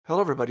Hello,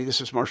 everybody. This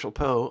is Marshall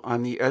Poe.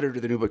 I'm the editor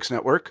of the New Books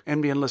Network.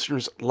 NBN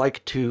listeners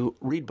like to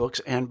read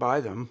books and buy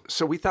them.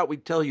 So we thought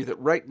we'd tell you that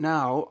right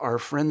now, our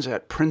friends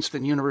at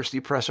Princeton University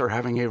Press are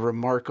having a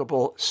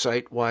remarkable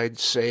site-wide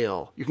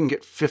sale. You can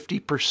get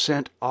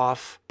 50%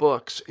 off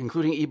books,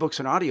 including ebooks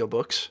and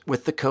audiobooks,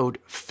 with the code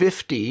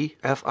 50,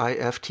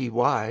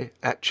 F-I-F-T-Y,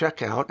 at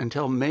checkout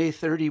until May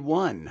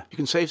 31. You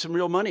can save some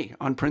real money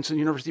on Princeton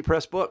University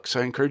Press books.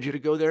 I encourage you to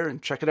go there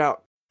and check it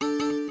out.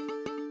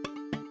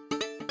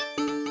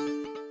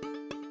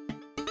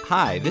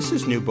 Hi, this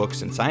is New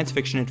Books in Science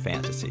Fiction and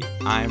Fantasy.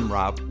 I'm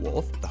Rob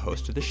Wolf, the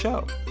host of the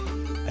show.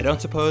 I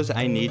don't suppose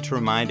I need to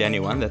remind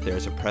anyone that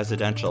there's a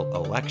presidential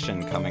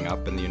election coming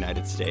up in the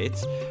United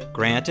States.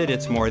 Granted,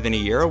 it's more than a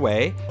year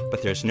away,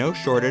 but there's no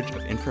shortage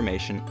of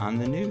information on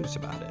the news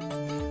about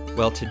it.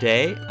 Well,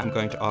 today I'm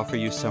going to offer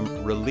you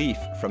some relief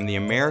from the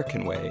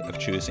American way of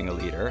choosing a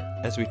leader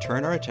as we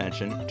turn our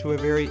attention to a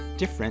very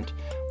different,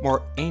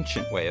 more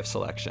ancient way of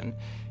selection.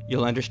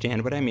 You'll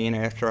understand what I mean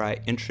after I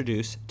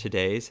introduce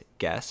today's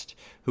guest,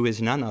 who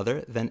is none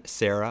other than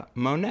Sarah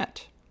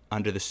Monette.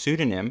 Under the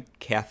pseudonym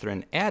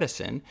Katherine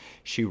Addison,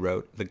 she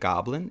wrote The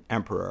Goblin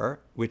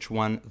Emperor, which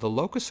won the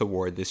Locus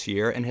Award this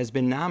year and has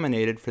been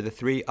nominated for the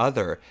 3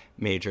 other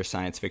major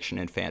science fiction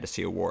and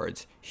fantasy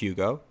awards,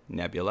 Hugo,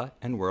 Nebula,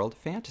 and World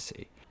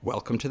Fantasy.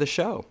 Welcome to the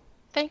show.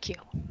 Thank you.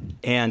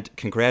 And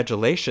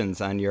congratulations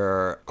on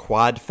your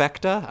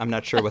quadfecta. I'm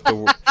not sure what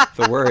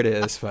the word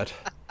is, but...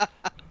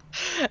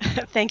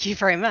 Thank you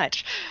very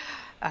much.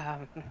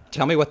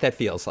 Tell me what that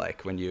feels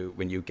like when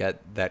you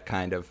get that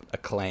kind of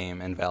acclaim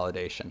and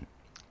validation.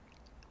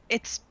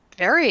 It's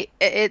very.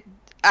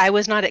 I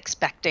was not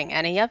expecting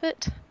any of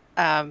it.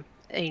 I'm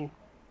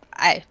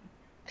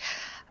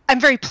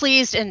very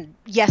pleased, and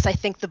yes, I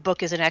think the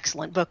book is an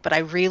excellent book. But I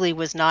really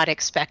was not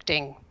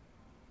expecting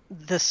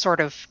the sort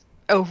of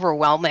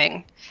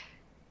overwhelming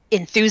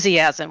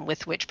enthusiasm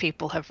with which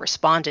people have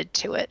responded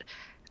to it.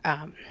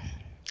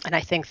 And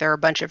I think there are a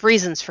bunch of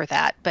reasons for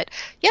that. But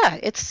yeah,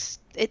 it's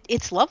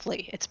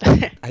lovely.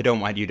 I don't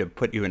want you to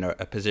put you in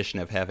a position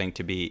of having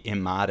to be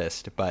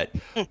immodest, but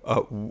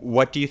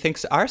what do you think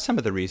are some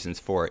of the reasons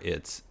for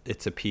its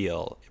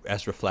appeal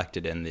as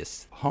reflected in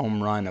this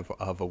home run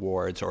of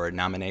awards or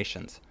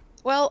nominations?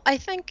 Well, I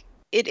think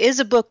it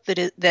is a book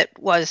that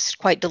was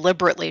quite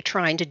deliberately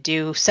trying to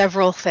do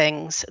several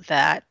things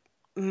that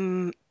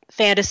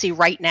fantasy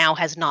right now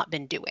has not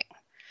been doing.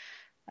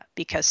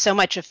 Because so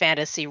much of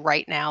fantasy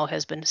right now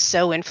has been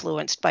so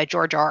influenced by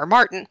George R.R.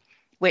 Martin,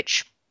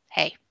 which,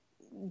 hey,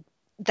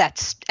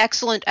 that's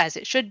excellent as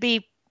it should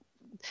be,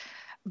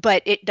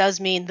 but it does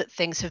mean that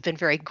things have been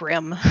very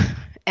grim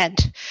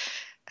and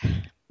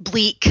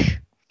bleak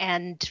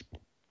and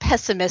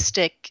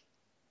pessimistic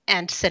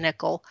and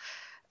cynical,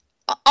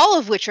 all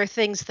of which are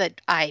things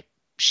that I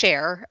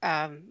share.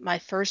 My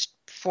first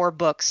 4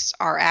 books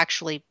are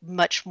actually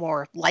much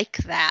more like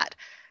that.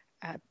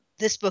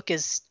 This book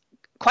is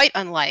quite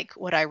unlike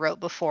what I wrote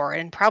before,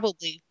 and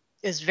probably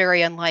is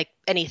very unlike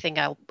anything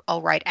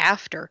I'll write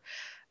after.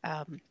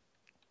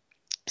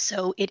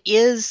 So it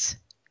is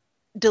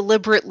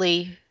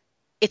deliberately,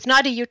 it's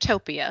not a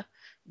utopia,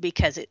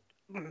 because it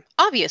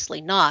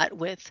obviously not,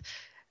 with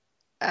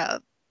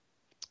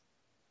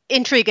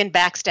intrigue and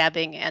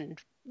backstabbing and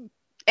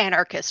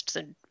anarchists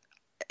and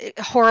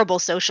horrible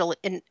social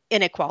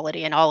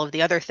inequality and all of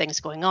the other things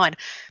going on.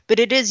 But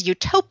it is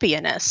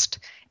utopianist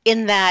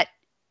in that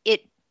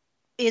it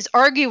is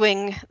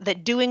arguing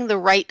that doing the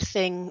right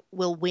thing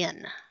will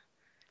win.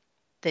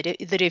 That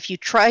if you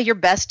try your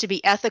best to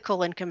be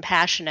ethical and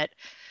compassionate,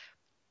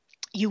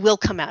 you will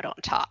come out on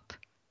top.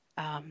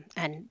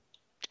 And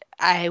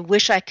I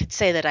wish I could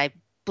say that I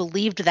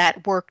believed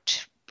that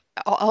worked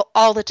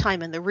all the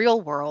time in the real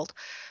world.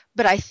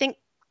 But I think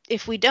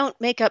if we don't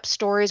make up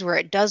stories where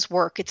it does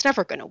work, it's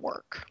never going to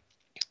work.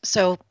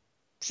 So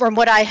from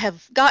what I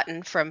have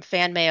gotten from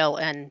fan mail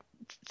and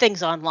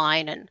things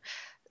online and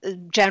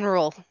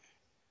general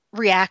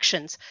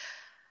reactions,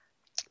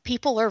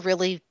 people are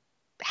really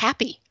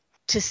happy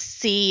to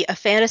see a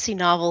fantasy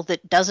novel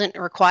that doesn't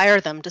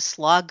require them to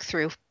slog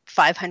through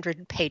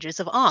 500 pages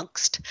of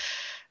angst,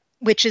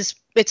 which is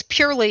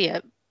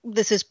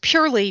this is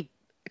purely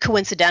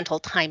coincidental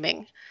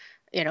timing.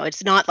 You know,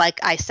 it's not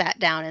like I sat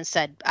down and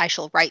said I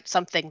shall write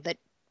something that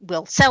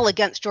will sell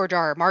against George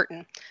R.R.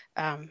 Martin.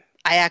 I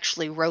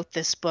actually wrote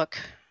this book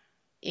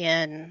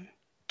in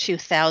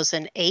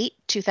 2008,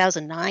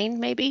 2009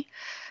 maybe.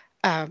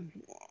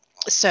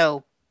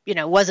 So, you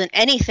know, wasn't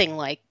anything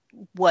like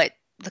what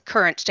the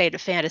current state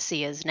of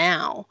fantasy is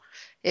now.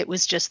 It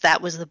was just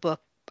that was the book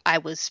I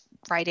was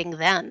writing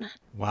then.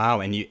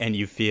 Wow, and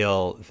you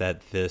feel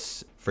that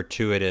this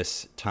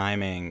fortuitous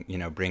timing, you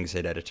know, brings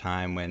it at a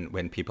time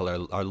when people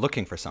are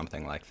looking for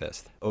something like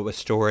this, a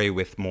story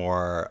with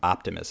more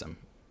optimism.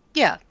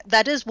 Yeah,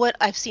 that is what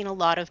I've seen a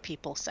lot of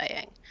people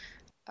saying.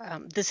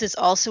 This is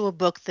also a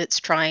book that's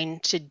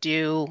trying to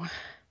do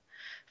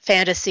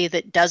fantasy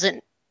that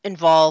doesn't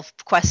involve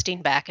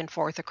questing back and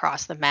forth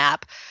across the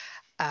map.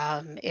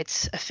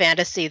 It's a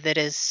fantasy that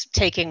is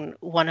taking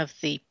one of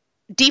the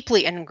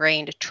deeply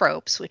ingrained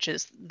tropes, which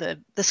is the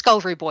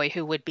scullery boy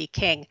who would be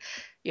king.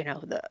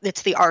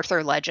 It's the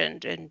Arthur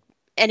legend and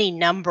any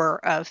number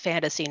of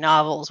fantasy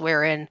novels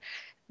wherein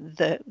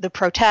the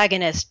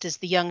protagonist is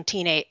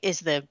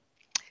the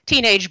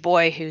teenage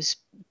boy who's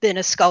been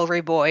a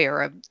scullery boy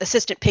or an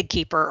assistant pig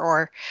keeper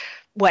or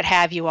what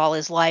have you all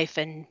his life,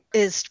 and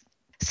is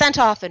sent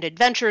off on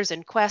adventures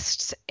and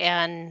quests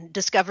and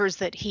discovers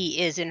that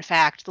he is in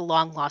fact the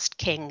long lost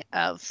king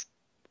of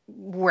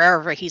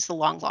wherever he's the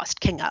long lost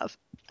king of.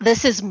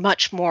 This is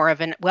much more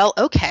of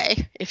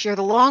okay, if you're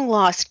the long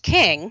lost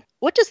king,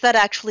 what does that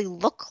actually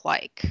look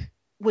like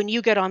when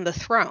you get on the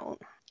throne?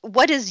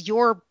 What is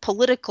your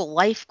political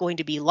life going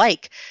to be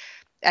like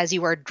as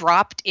you are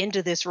dropped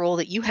into this role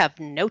that you have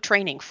no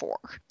training for?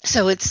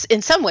 So it's,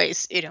 in some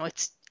ways,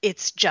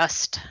 it's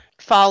just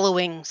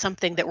following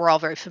something that we're all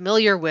very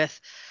familiar with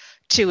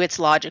to its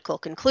logical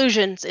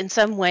conclusions. In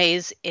some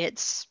ways,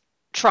 it's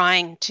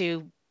trying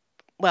to,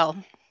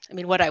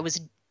 what I was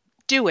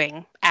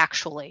doing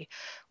actually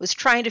was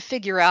trying to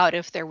figure out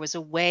if there was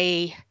a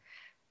way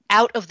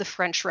out of the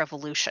French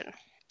Revolution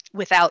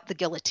without the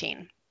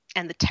guillotine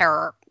and the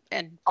terror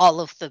and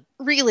all of the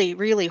really,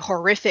 really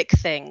horrific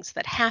things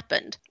that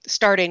happened,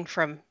 starting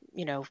from,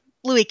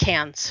 Louis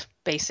XV,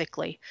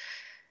 basically,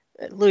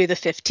 Louis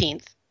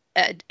XV,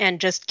 and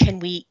just can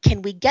we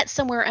get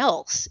somewhere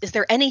else? Is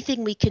there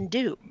anything we can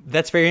do?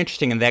 That's very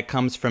interesting, and that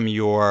comes from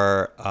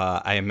your,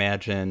 I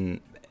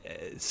imagine,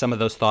 some of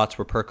those thoughts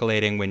were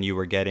percolating when you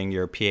were getting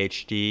your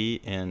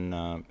PhD in,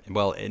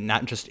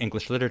 not just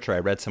English literature. I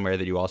read somewhere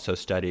that you also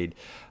studied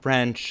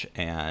French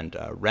and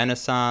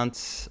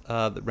Renaissance,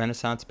 the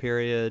Renaissance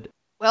period.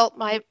 Well,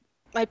 my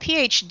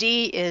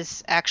PhD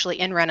is actually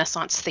in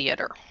Renaissance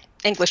theater,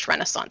 English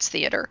Renaissance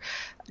theater,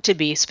 to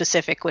be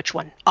specific, which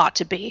one ought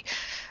to be.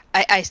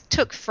 I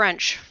took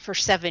French for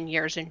 7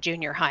 years in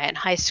junior high and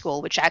high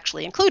school, which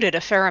actually included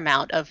a fair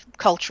amount of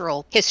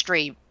cultural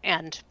history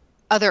and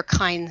other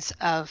kinds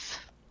of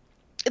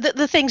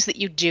the things that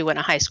you do in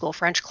a high school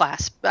French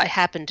class. I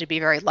happened to be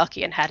very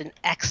lucky and had an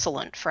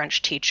excellent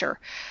French teacher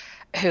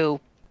who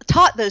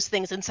taught those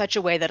things in such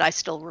a way that I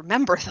still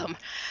remember them.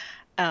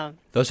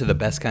 Those are the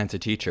best kinds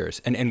of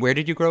teachers. And where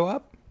did you grow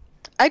up?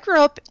 I grew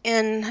up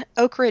in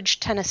Oak Ridge,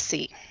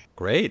 Tennessee.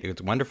 Great.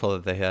 It's wonderful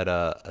that they had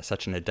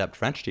such an adept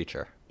French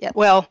teacher. Yeah.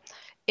 Well,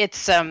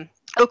 it's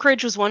Oak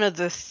Ridge was one of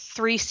the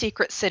 3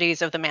 secret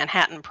cities of the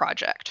Manhattan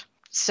Project.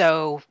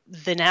 So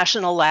the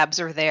national labs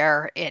are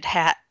there. It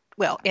had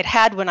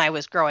when I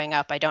was growing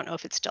up, I don't know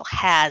if it still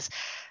has,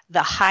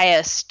 the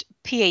highest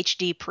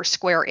PhD per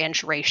square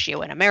inch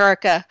ratio in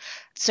America.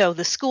 So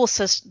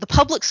the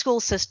public school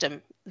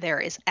system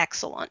there is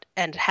excellent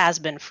and has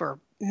been for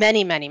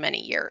many, many,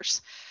 many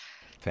years.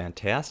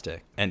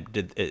 Fantastic.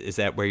 And is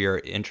that where your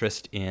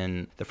interest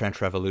in the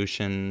French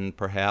Revolution,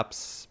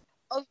 perhaps?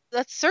 Oh,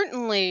 that's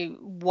certainly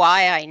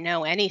why I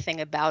know anything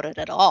about it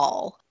at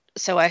all.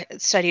 So I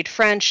studied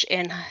French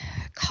in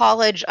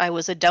college. I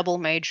was a double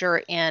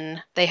major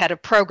they had a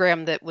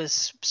program that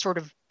was sort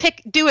of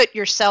do it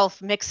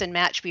yourself, mix and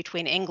match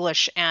between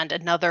English and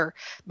another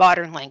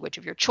modern language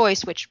of your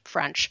choice, which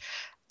French,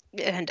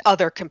 and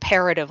other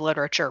comparative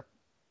literature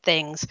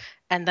things.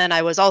 And then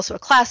I was also a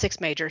classics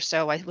major,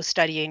 so I was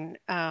studying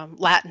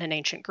Latin and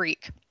ancient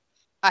Greek.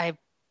 I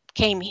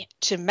came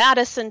to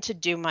Madison to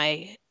do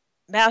my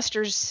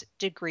master's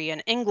degree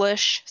in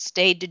English,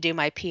 stayed to do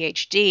my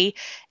PhD,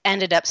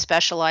 ended up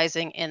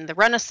specializing in the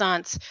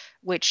Renaissance,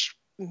 which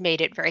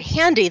made it very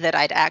handy that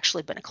I'd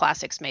actually been a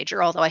classics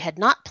major, although I had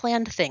not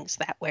planned things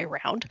that way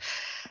around.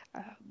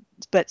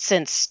 But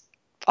since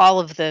all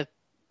of the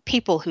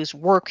people whose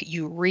work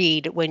you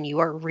read when you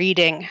are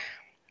reading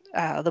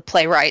the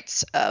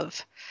playwrights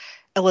of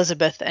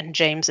Elizabeth and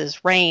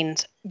James's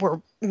reigns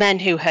were men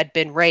who had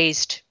been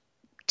raised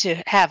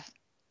to have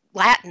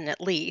Latin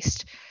at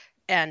least,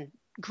 and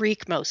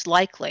Greek most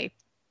likely.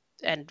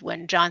 And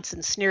when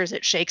Johnson sneers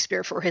at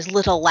Shakespeare for his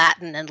little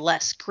Latin and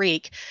less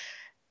Greek,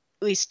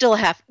 we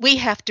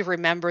have to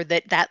remember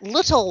that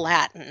little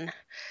Latin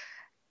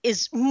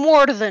is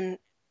more than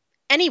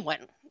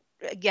anyone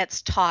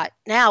gets taught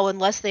now,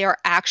 unless they are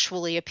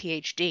actually a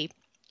PhD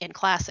in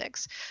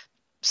classics.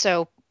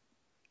 So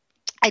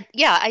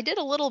I did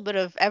a little bit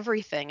of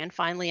everything and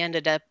finally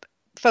ended up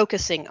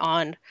focusing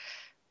on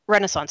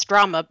Renaissance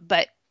drama,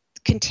 but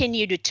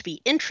continued to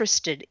be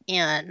interested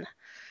in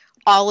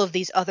all of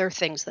these other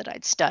things that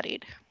I'd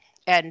studied,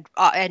 and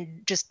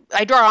just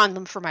I draw on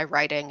them for my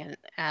writing,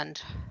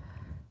 and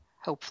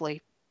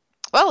hopefully,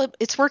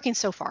 it's working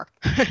so far.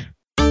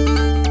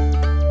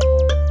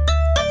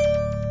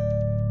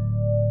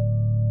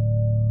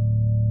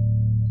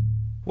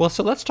 Well,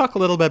 so let's talk a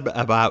little bit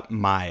about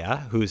Maya,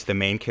 who's the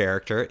main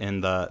character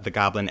in the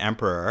Goblin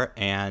Emperor.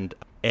 And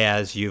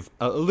as you've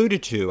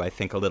alluded to, I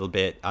think a little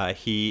bit,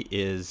 he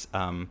is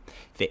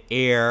the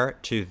heir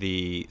to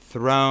the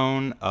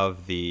throne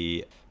of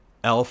the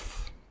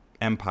elf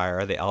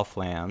empire, the elf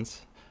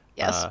lands.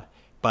 Yes.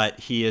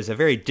 but he is a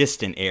very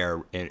distant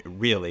heir,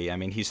 really. I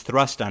mean, he's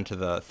thrust onto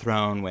the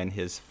throne when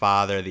his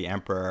father, the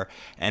emperor,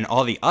 and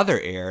all the other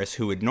heirs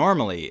who would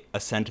normally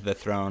ascend to the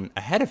throne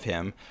ahead of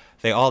him,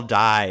 they all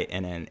die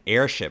in an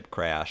airship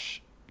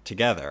crash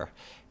together.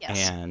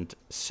 Yes. And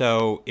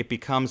so it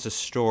becomes a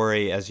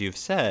story, as you've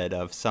said,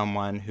 of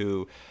someone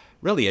who,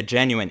 really a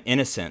genuine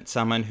innocent,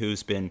 someone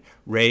who's been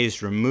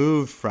raised,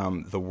 removed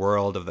from the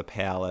world of the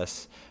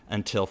palace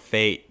until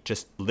fate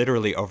just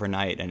literally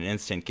overnight in an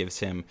instant gives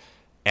him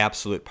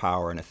absolute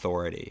power and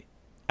authority.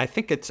 I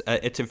think it's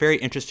a very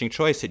interesting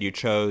choice that you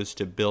chose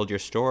to build your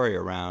story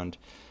around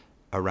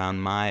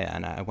Maya,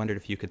 and I wondered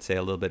if you could say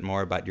a little bit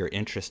more about your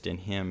interest in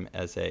him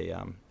as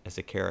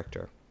a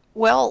character.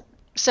 Well,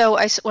 so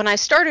when I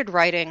started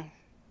writing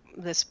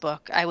this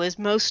book, I was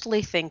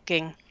mostly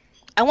thinking,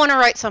 I want to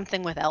write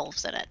something with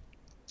elves in it,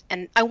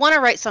 and I want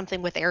to write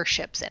something with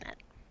airships in it.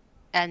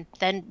 And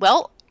then,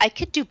 well, I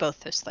could do both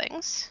those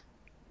things.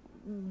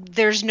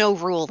 There's no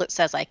rule that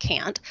says I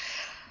can't.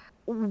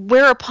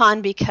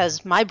 Whereupon,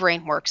 because my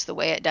brain works the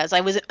way it does,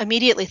 I was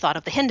immediately thought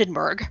of the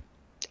Hindenburg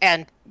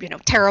and,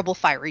 terrible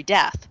fiery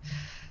death.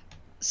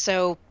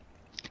 So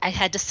I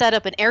had to set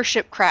up an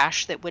airship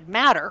crash that would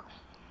matter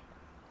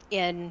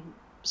in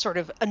sort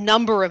of a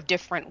number of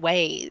different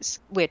ways,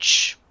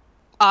 which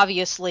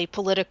obviously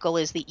political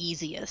is the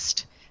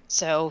easiest.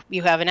 So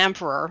you have an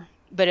emperor,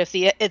 but if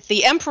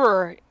the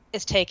emperor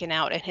is taken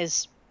out and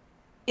his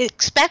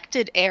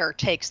expected heir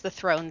takes the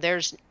throne,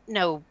 there's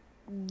no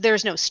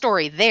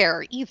story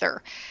there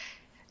either.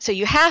 So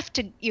you have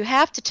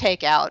to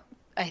take out,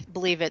 I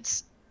believe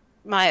it's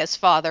Maya's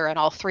father and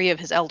all three of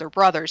his elder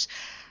brothers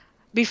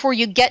before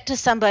you get to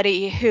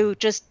somebody who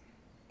just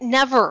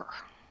never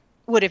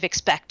would have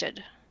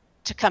expected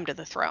to come to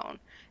the throne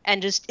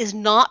and just is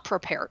not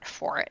prepared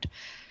for it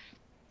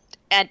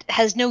and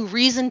has no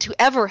reason to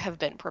ever have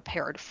been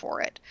prepared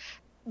for it.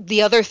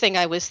 The other thing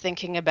I was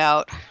thinking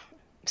about,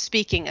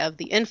 speaking of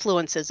the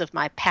influences of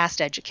my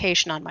past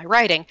education on my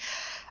writing,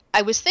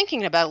 I was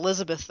thinking about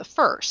Elizabeth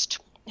I,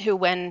 who,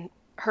 when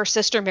her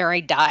sister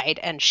Mary died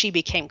and she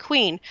became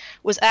queen,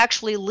 was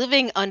actually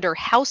living under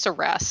house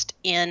arrest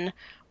in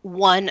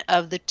one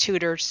of the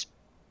Tudors'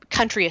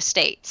 country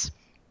estates,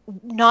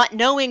 not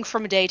knowing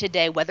from day to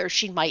day whether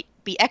she might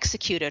be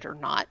executed or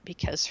not,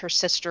 because her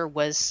sister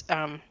was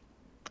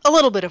a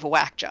little bit of a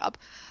whack job,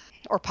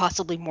 or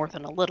possibly more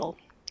than a little.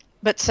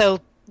 But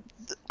so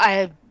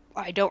I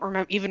don't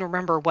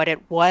remember what it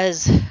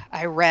was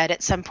I read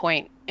at some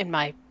point in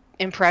my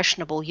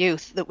impressionable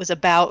youth that was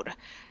about,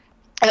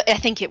 I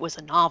think it was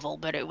a novel,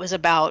 but it was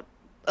about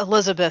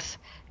Elizabeth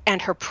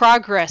and her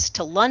progress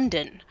to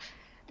London,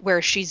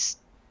 where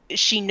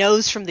she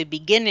knows from the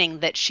beginning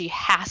that she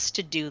has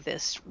to do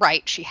this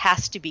right. She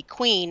has to be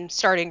queen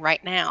starting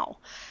right now.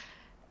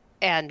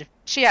 And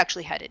she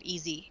actually had it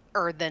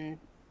easier than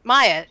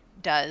Maya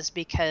does,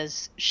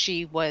 because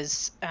she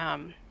was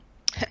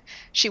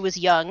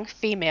young,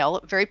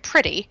 female, very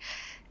pretty,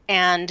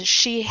 and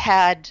she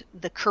had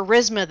the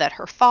charisma that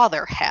her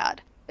father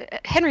had.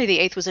 Henry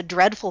VIII was a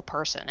dreadful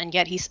person, and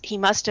yet he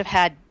must have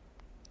had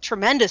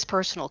tremendous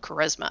personal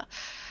charisma.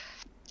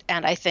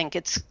 And I think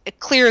it's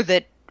clear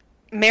that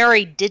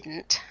Mary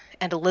didn't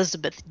and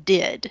Elizabeth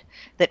did,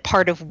 that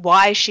part of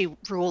why she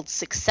ruled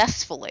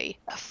successfully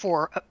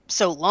for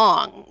so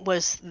long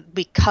was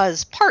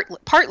because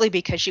partly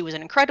because she was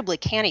an incredibly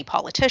canny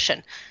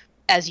politician,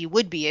 as you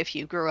would be if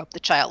you grew up the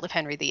child of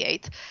Henry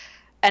VIII,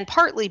 and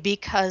partly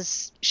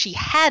because she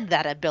had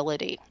that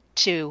ability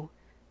to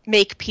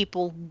make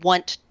people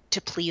want to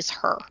please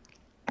her.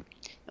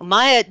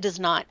 Maya does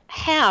not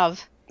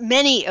have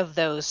many of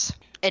those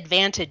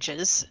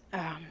advantages.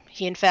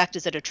 He, in fact,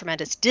 is at a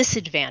tremendous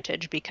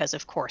disadvantage because,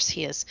 of course,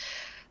 he is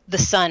the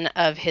son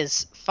of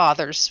his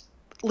father's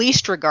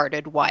least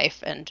regarded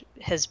wife and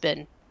has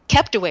been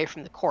kept away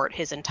from the court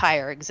his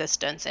entire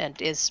existence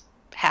and is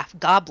half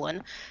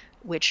goblin,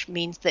 which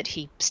means that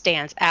he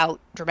stands out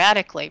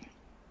dramatically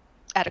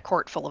at a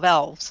court full of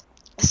elves.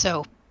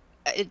 So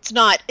it's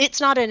not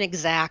an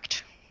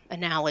exact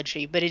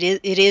analogy, but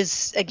it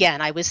is again,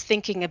 I was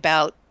thinking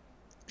about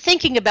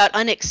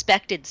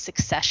unexpected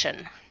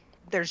succession.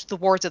 There's the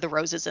Wars of the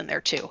Roses in there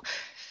too.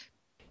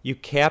 You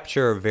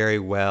capture very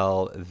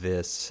well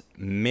this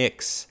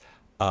mix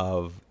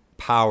of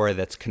power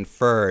that's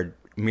conferred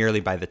merely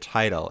by the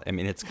title. I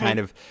mean, it's kind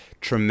of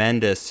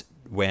tremendous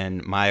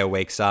when Maya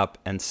wakes up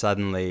and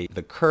suddenly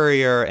the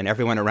courier and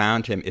everyone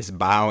around him is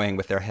bowing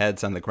with their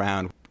heads on the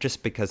ground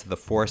just because of the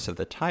force of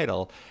the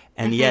title.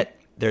 And yet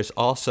there's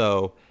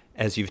also,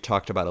 as you've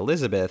talked about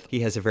Elizabeth,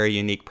 he has a very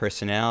unique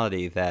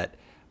personality that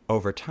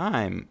over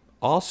time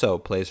also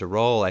plays a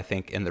role, I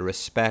think, in the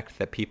respect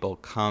that people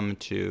come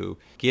to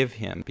give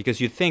him. Because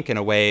you think, in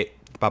a way,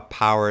 about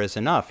power is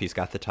enough. He's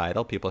got the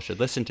title. People should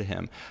listen to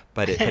him.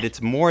 But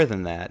it's more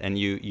than that. And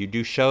you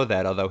do show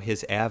that, although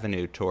his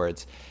avenue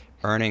towards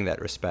earning that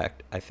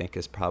respect, I think,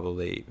 is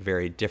probably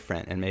very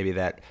different. And maybe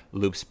that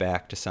loops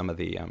back to some of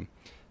the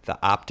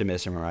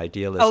optimism or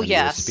idealism you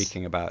were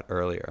speaking about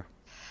earlier.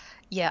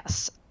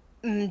 Yes.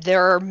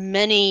 There are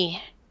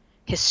many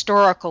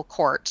historical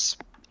courts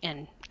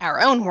in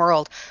our own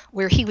world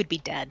where he would be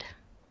dead.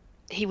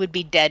 He would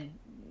be dead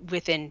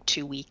within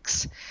 2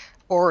 weeks,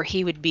 or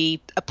he would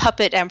be a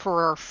puppet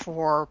emperor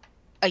for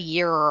a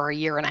year or a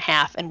year and a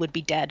half and would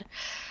be dead.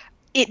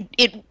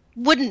 It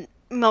wouldn't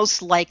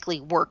most likely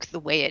work the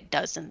way it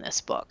does in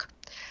this book.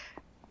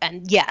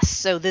 And yes,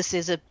 so this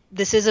is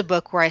a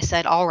book where I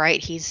said, all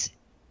right, he's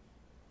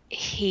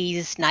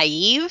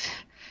naive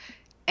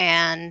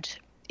and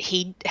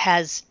he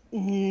has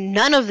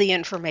none of the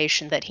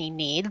information that he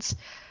needs,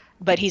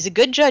 but he's a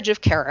good judge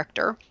of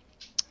character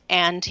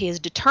and he is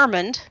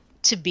determined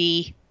to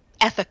be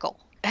ethical.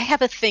 I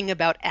have a thing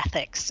about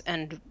ethics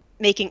and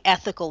making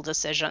ethical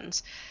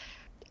decisions,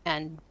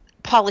 and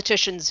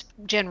politicians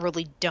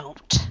generally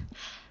don't.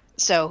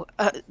 So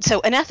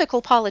an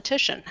ethical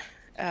politician,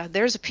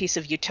 there's a piece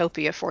of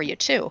utopia for you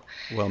too.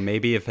 Well,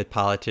 maybe if a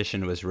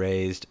politician was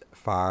raised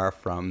far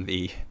from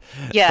any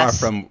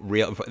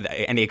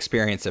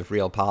experience of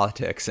real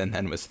politics, and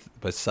then was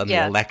suddenly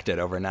elected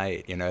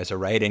overnight, as a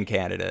write-in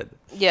candidate.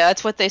 Yeah,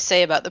 that's what they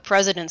say about the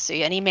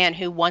presidency. Any man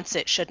who wants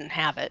it shouldn't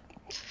have it.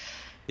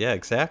 Yeah,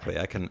 exactly.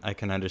 I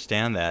can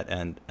understand that.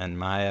 And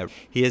Maya,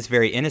 he is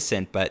very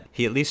innocent, but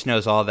he at least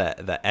knows all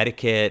the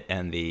etiquette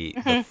and the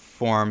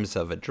forms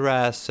of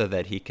address, so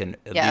that he can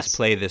at least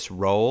play this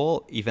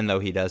role, even though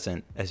he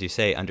doesn't, as you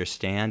say,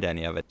 understand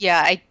any of it.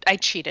 Yeah, I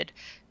cheated,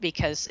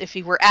 because if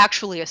he were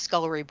actually a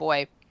scullery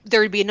boy,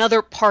 there would be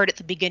another part at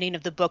the beginning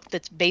of the book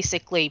that's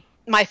basically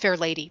My Fair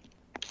Lady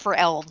for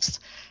elves,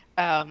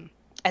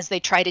 as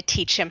they try to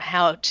teach him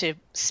how to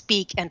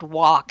speak and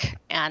walk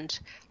and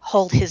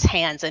hold his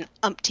hands and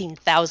umpteen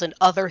thousand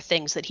other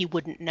things that he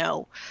wouldn't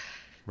know.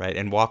 Right,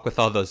 and walk with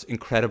all those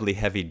incredibly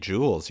heavy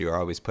jewels you're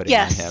always putting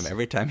on him.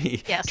 Every time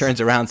he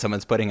turns around,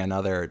 someone's putting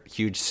another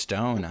huge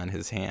stone on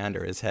his hand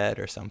or his head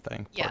or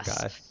something. Poor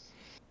guy.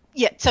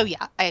 Yeah, so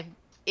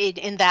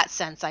in that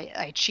sense,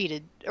 I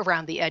cheated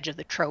around the edge of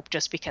the trope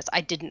just because I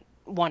didn't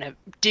want to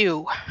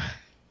do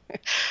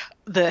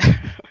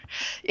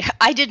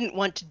I didn't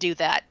want to do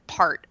that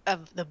part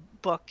of the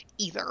book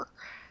either.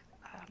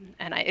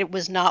 And it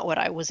was not what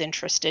I was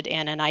interested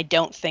in, and I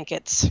don't think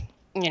it's,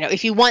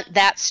 if you want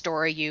that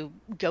story, you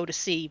go to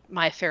see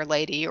My Fair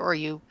Lady, or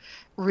you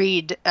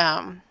read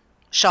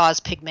Shaw's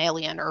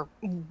Pygmalion, or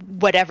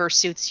whatever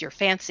suits your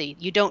fancy.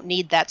 You don't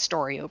need that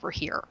story over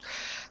here.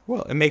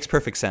 Well, it makes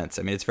perfect sense.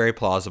 I mean, it's very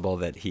plausible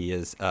that he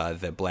is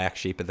the black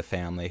sheep of the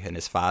family, and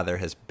his father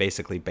has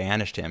basically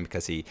banished him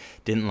because he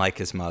didn't like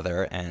his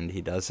mother, and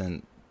he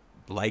doesn't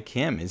like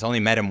him. He's only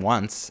met him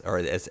once, or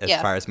as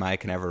far as Maya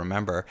can ever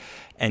remember,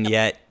 and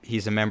yet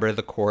he's a member of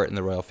the court and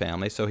the royal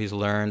family, so he's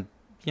learned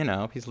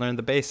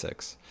the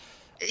basics.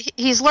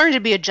 He's learned to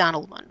be a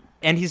gentleman.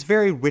 And he's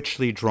very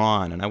richly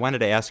drawn, and I wanted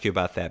to ask you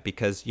about that,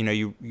 because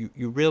you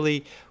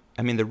really,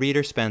 I mean, the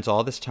reader spends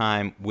all this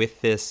time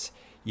with this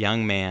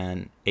young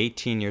man,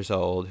 18 years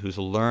old, who's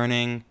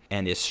learning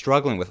and is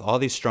struggling with all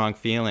these strong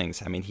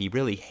feelings. I mean, he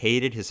really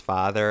hated his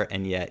father,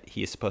 and yet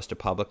he is supposed to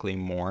publicly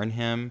mourn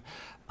him.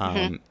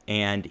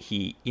 And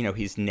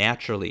he's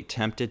naturally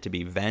tempted to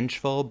be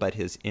vengeful, but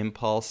he has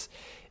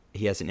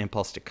an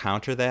impulse to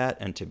counter that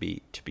and to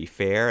be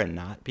fair and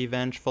not be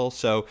vengeful.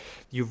 So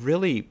you've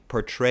really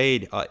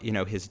portrayed,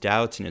 his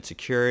doubts and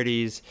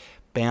insecurities,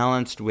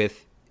 balanced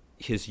with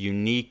his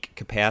unique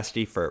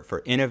capacity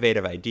for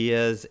innovative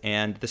ideas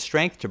and the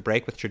strength to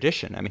break with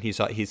tradition. I mean,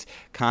 he's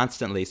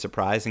constantly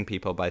surprising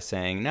people by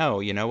saying, no,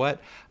 you know what?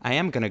 I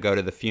am going to go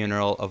to the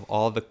funeral of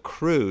all the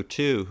crew,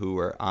 too, who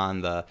were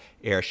on the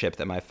airship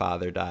that my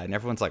father died. And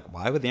everyone's like,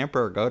 why would the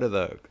emperor go to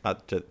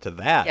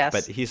that? Yes.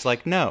 But he's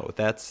like, no,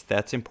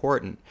 that's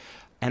important.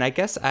 And I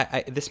guess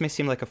this may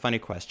seem like a funny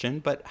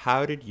question, but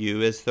how did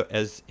you,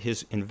 as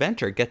his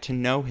inventor, get to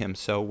know him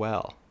so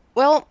well?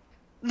 Well,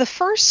 the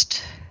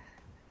first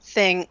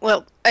thing,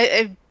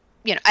 I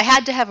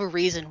had to have a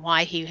reason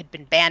why he had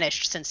been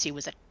banished since he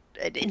was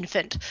an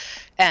infant,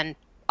 and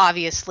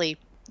obviously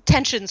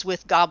tensions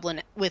with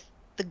the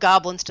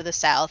goblins to the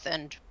south,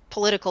 and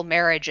political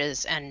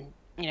marriages, and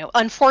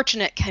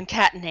unfortunate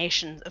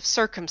concatenation of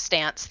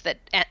circumstance that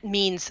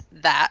means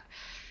that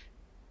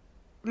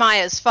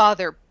Maya's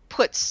father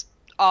puts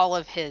all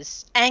of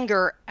his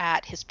anger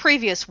at his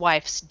previous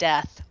wife's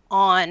death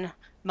on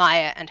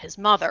Maya and his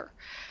mother.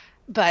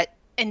 But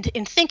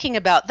in thinking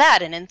about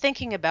that, and in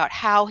thinking about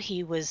how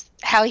he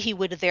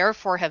would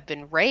therefore have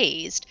been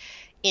raised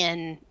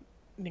in,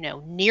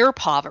 near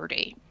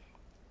poverty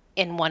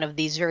in one of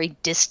these very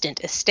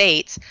distant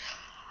estates,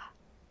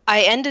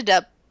 I ended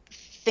up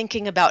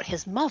thinking about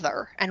his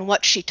mother and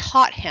what she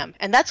taught him.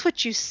 And that's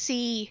what you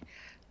see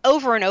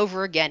over and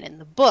over again in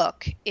the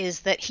book, is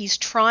that he's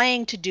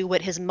trying to do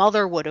what his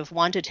mother would have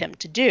wanted him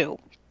to do,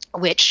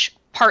 which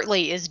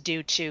partly is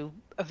due to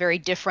a very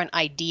different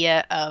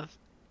idea of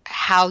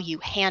how you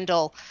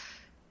handle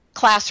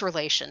class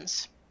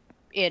relations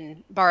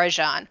in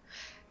Barajan,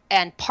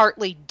 and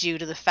partly due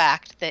to the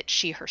fact that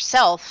she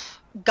herself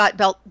got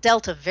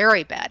dealt a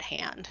very bad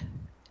hand.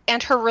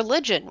 And her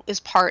religion is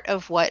part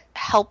of what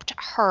helped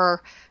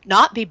her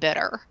not be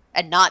bitter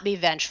and not be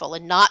vengeful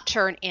and not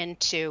turn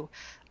into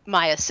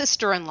Maya's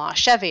sister-in-law,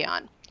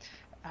 Chevian,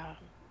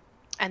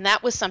 And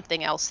that was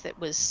something else that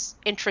was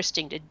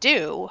interesting to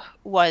do,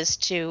 was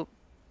to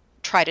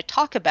try to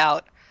talk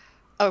about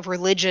a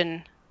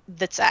religion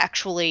that's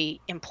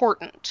actually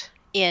important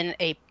in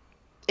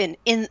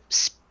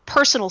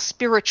personal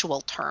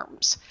spiritual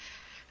terms.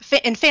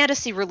 In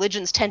fantasy,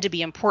 religions tend to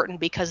be important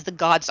because the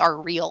gods are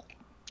real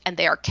and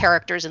they are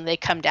characters and they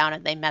come down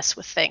and they mess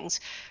with things.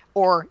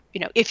 Or,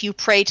 if you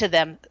pray to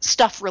them,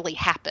 stuff really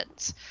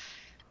happens.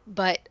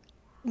 But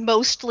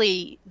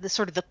mostly the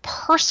sort of the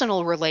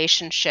personal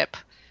relationship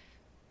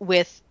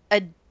with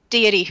a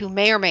deity who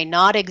may or may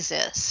not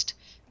exist,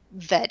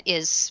 that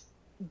is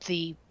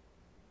the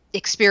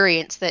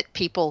experience that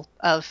people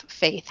of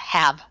faith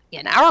have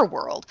in our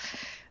world,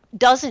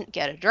 doesn't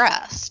get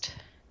addressed.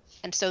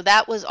 And so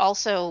that was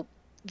also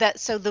that.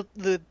 So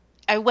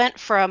I went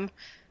from,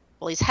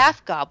 well, he's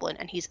half goblin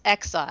and he's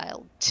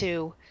exiled,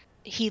 to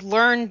he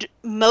learned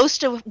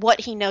most of what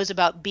he knows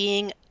about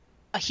being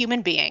a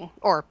human being,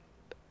 or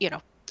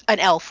an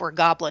elf or a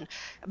goblin,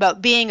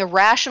 about being a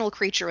rational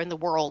creature in the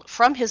world,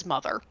 from his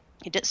mother.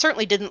 He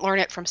certainly didn't learn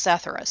it from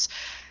Setharus.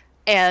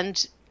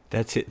 And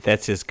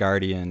that's his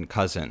guardian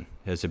cousin,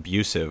 his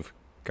abusive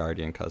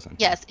guardian cousin.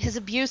 Yes, his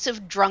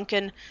abusive,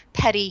 drunken,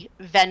 petty,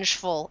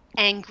 vengeful,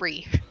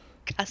 angry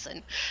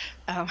cousin.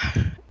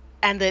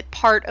 And that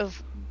part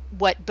of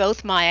what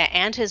both Maya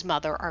and his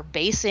mother are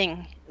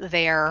basing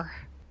their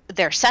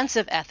sense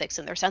of ethics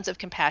and their sense of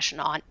compassion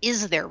on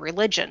is their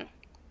religion,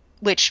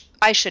 which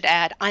I should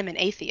add, I'm an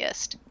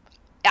atheist.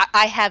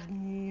 I have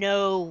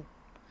no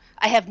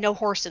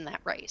horse in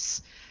that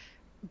race,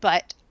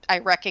 but I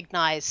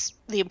recognize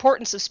the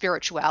importance of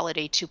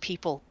spirituality to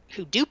people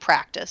who do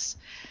practice.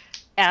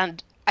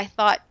 And I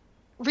thought,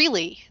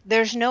 really,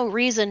 there's no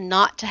reason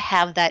not to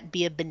have that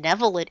be a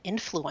benevolent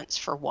influence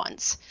for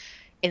once,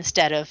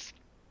 instead of,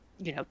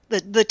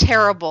 the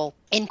terrible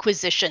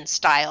Inquisition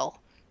style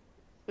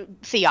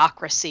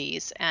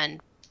theocracies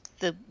and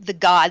the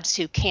gods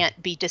who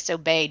can't be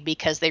disobeyed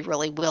because they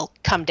really will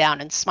come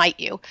down and smite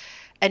you,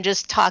 and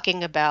just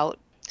talking about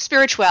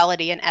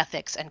spirituality and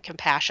ethics and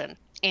compassion.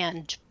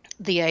 And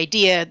the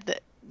idea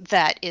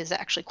that is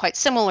actually quite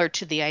similar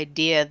to the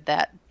idea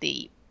that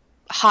the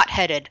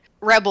hot-headed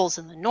rebels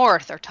in the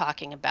North are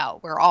talking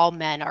about, where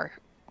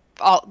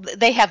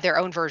they have their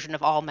own version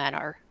of all men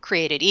are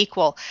created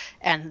equal,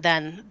 and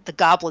then the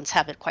goblins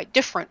have a quite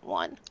different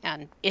one,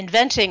 and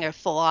inventing a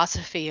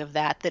philosophy of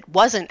that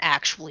wasn't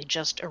actually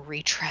just a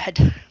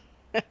retread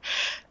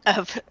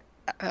of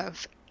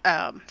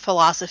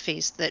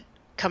philosophies that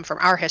come from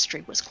our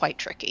history was quite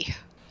tricky.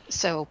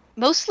 So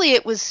mostly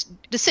it was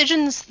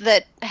decisions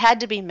that had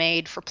to be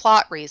made for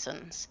plot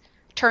reasons,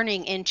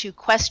 turning into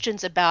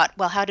questions about,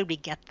 well, how did we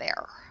get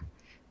there?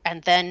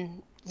 And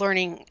then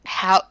learning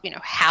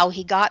how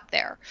he got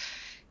there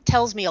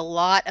tells me a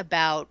lot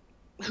about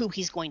who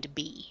he's going to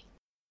be.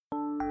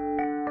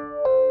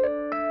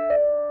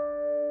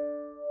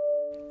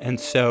 And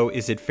so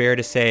is it fair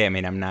to say,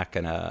 I'm not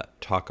going to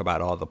talk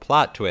about all the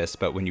plot twists,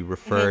 but when you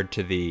referred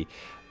to the,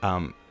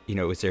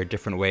 is there a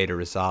different way to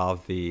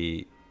resolve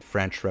the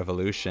French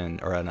Revolution,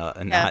 or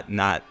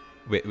not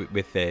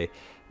with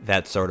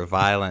that sort of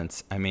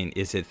violence?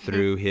 Is it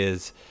through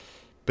his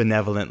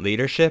benevolent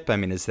leadership?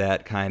 Is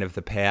that kind of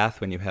the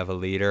path, when you have a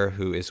leader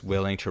who is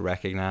willing to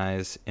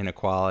recognize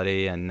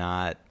inequality and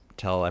not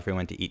tell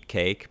everyone to eat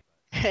cake?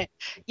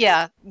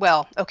 Yeah,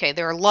 well, okay,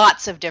 there are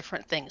lots of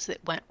different things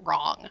that went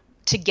wrong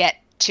to get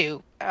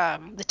to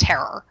the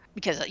terror,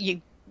 because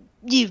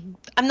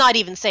I'm not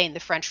even saying the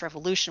French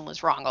Revolution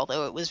was wrong,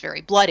 although it was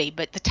very bloody,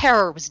 but the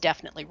terror was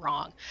definitely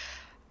wrong.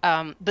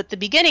 But the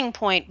beginning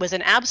point was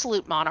an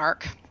absolute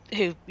monarch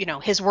who,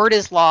 his word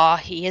is law.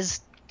 He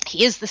is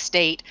the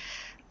state.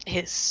 He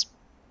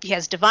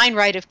has divine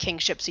right of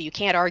kingship, so you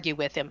can't argue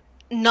with him.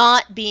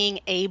 Not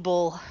being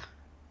able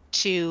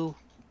to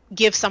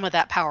give some of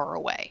that power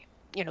away.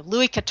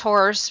 Louis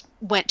XIV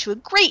went to a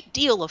great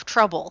deal of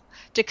trouble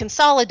to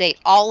consolidate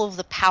all of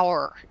the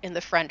power in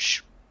the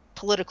French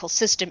political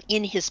system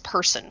in his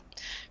person,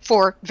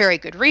 for very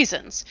good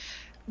reasons.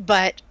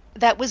 But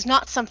that was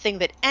not something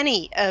that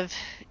any of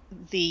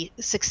the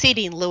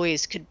succeeding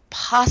Louis could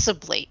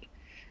possibly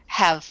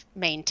have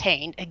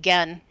maintained,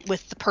 again,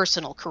 with the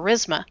personal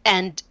charisma.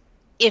 And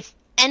if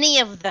any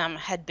of them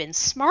had been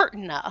smart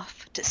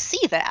enough to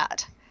see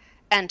that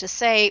and to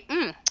say,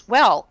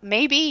 well,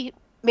 maybe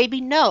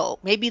no,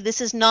 maybe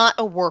this is not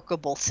a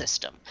workable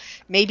system,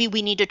 maybe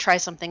we need to try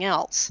something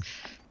else,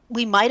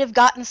 we might have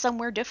gotten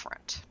somewhere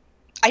different.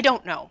 I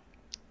don't know.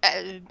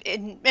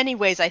 In many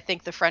ways, I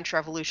think the French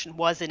Revolution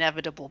was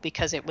inevitable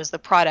because it was the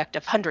product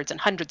of hundreds and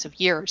hundreds of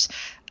years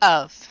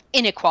of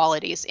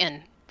inequalities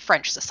in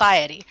French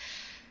society.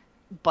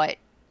 But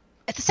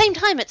at the same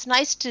time, it's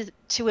nice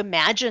to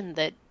imagine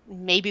that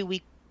maybe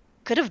we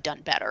could have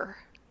done better.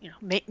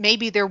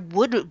 Maybe there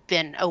would have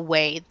been a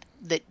way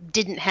that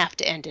didn't have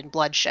to end in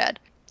bloodshed.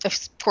 Of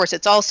course,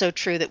 it's also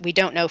true that we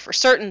don't know for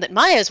certain that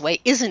Maya's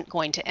way isn't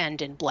going to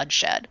end in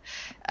bloodshed.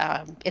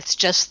 It's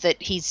just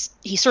that he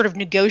sort of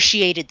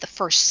negotiated the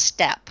first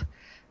step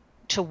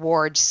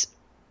towards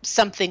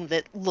something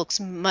that looks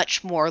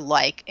much more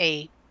like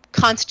a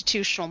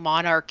constitutional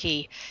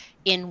monarchy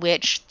in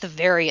which the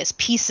various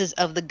pieces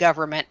of the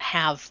government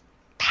have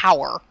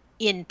power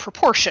in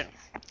proportion,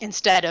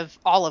 instead of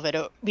all of it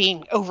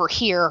being over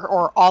here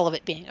or all of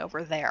it being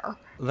over there.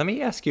 Let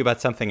me ask you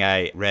about something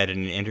I read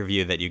in an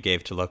interview that you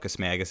gave to Locus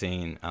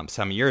Magazine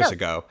some years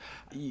ago.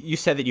 You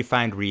said that you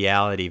find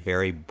reality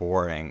very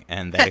boring,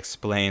 and that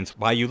explains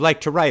why you like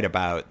to write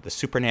about the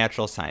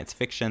supernatural, science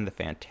fiction, the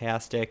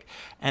fantastic.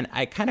 And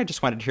I kind of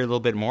just wanted to hear a little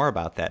bit more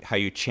about that, how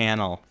you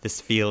channel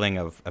this feeling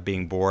of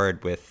being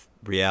bored with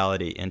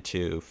reality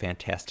into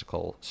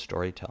fantastical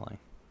storytelling.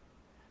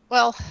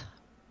 Well,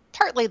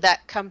 partly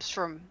that comes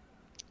from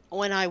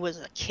when I was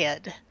a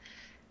kid,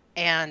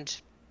 and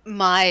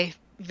my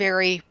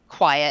very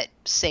quiet,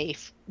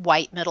 safe,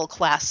 white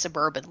middle-class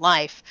suburban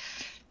life,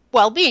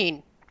 while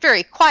being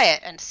very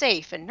quiet and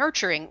safe and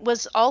nurturing,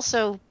 was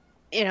also,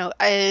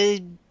 I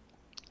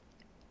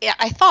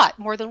thought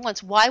more than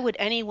once, why would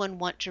anyone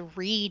want to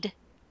read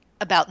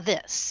about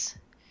this?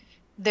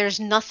 There's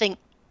nothing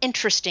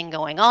interesting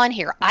going on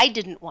here. I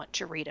didn't want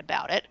to read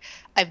about it.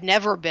 I've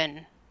never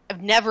been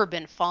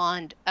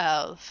fond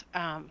of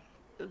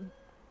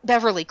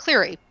Beverly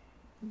Cleary,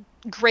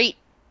 great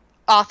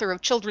author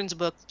of children's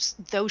books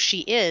though she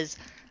is.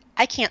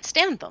 I can't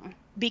stand them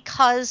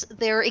because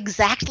they're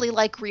exactly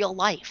like real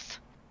life,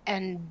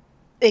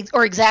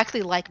 or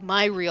exactly like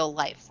my real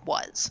life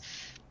was,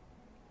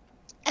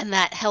 and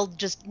that held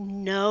just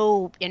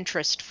no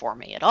interest for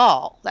me at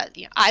all. That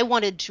I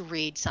wanted to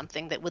read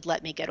something that would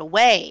let me get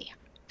away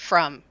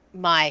from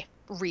my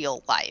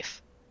real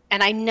life,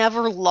 and I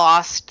never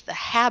lost the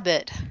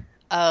habit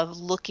of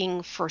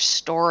looking for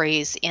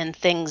stories in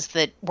things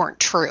that weren't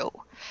true,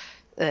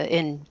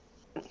 in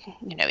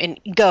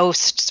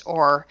ghosts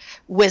or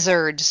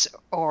wizards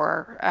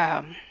or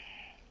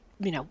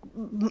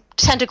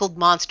tentacled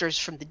monsters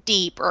from the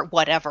deep or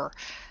whatever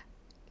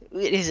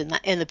it is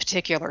in the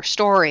particular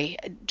story.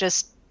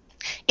 Just,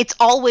 it's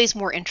always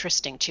more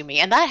interesting to me,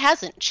 and that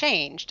hasn't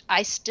changed.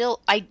 I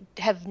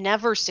have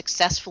never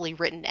successfully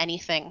written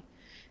anything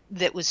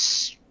that was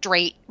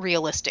straight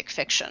realistic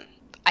fiction.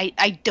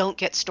 I don't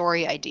get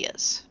story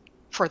ideas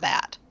for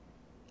that.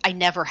 I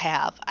never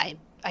have. I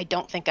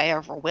don't think I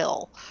ever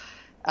will.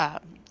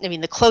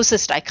 The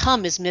closest I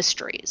come is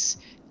mysteries,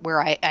 where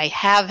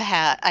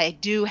I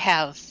do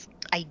have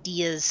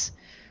ideas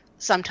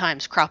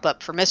sometimes crop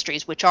up for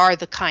mysteries, which are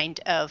the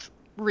kind of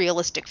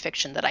realistic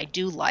fiction that I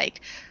do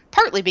like,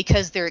 partly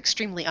because they're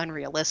extremely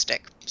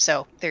unrealistic.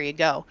 So there you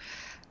go.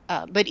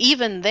 But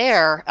even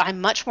there,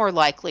 I'm much more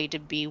likely to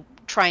be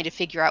trying to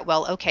figure out,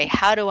 well, okay,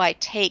 how do I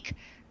take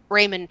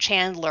Raymond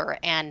Chandler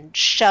and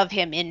shove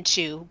him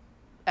into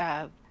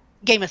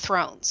Game of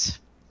Thrones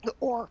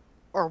or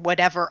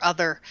whatever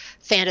other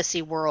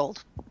fantasy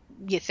world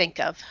you think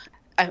of.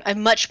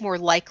 I'm much more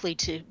likely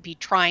to be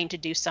trying to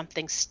do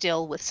something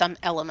still with some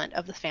element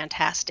of the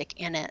fantastic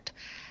in it,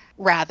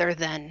 rather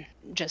than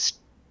just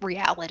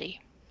reality.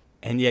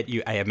 And yet,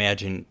 I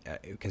imagine,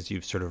 because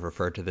you've sort of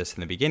referred to this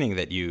in the beginning,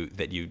 that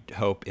you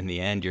hope in the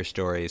end your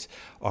stories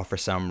offer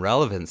some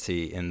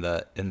relevancy in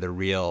the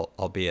real,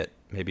 albeit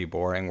maybe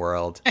boring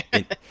world,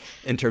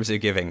 in terms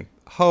of giving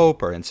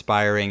hope or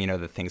inspiring,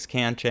 that things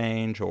can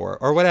change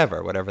or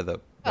whatever.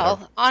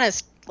 Well,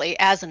 honestly,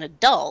 as an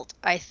adult,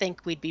 I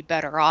think we'd be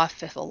better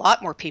off if a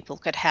lot more people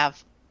could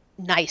have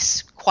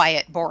nice,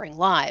 quiet, boring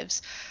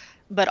lives.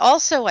 But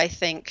also, I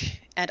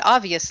think, and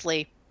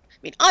obviously,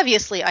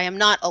 I am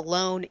not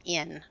alone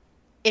in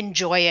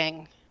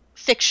enjoying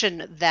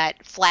fiction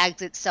that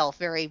flags itself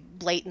very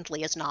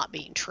blatantly as not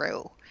being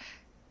true.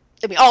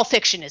 All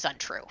fiction is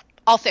untrue.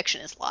 All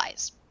fiction is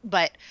lies.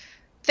 But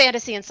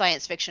fantasy and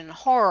science fiction and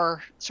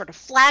horror sort of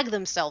flag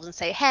themselves and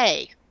say,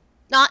 hey,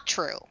 not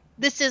true.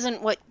 This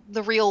isn't what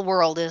the real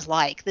world is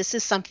like. This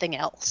is something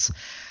else.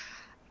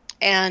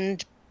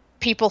 And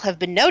people have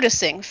been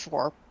noticing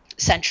for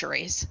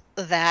centuries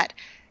that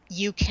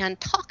you can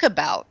talk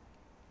about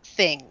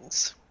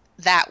things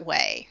that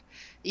way.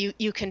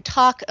 You can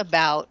talk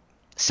about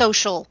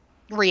social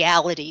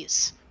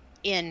realities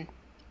in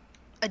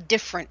a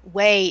different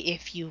way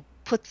if you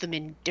put them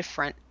in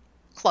different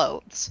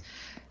clothes.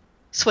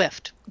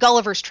 Swift,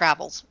 Gulliver's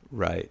Travels.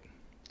 Right.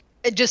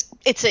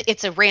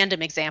 It's a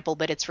random example,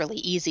 but it's really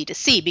easy to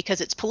see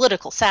because it's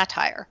political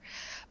satire.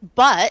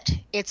 But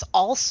it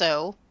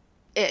also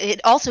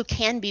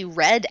can be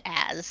read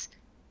as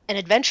an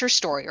adventure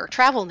story or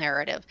travel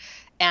narrative.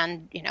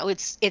 And,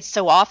 it's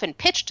so often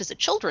pitched as a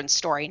children's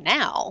story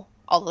now,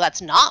 although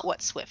that's not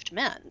what Swift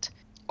meant.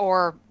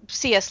 Or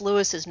C.S.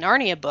 Lewis's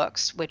Narnia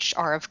books, which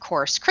are, of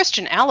course,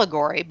 Christian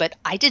allegory, but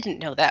I didn't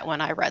know that when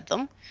I read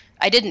them.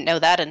 I didn't know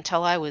that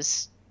until I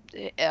was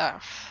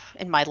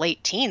in my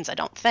late teens, I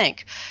don't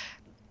think.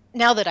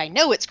 Now that I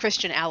know it's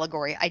Christian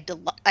allegory,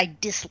 I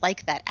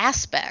dislike that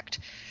aspect,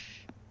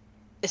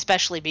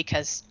 especially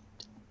because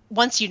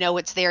once you know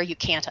it's there, you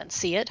can't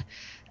unsee it.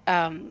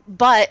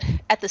 But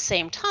at the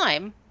same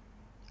time,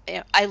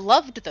 I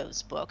loved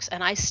those books,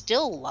 and I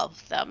still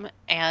love them.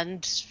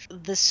 And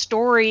the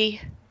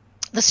story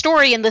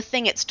and the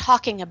thing it's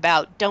talking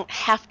about don't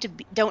have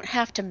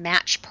to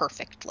match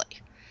perfectly.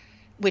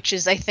 which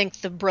is, I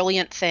think, the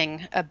brilliant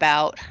thing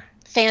about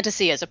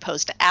fantasy as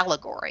opposed to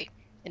allegory.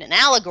 In an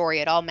allegory,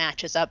 it all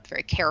matches up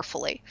very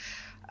carefully,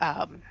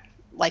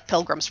 like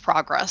Pilgrim's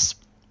Progress,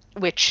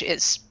 which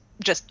is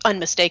just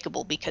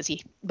unmistakable because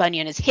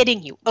Bunyan is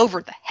hitting you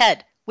over the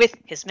head with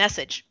his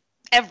message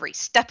every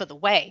step of the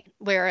way.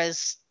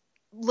 Whereas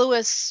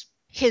Lewis,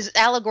 his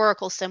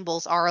allegorical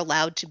symbols are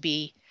allowed to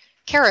be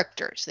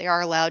characters. They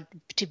are allowed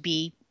to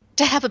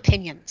have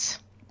opinions,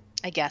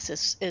 I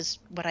guess is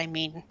what I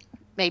mean,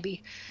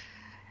 maybe.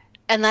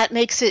 And that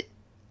makes it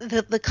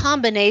the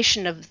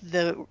combination of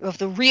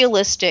the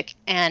realistic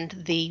and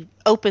the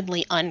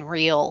openly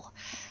unreal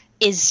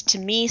is, to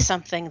me,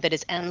 something that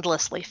is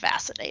endlessly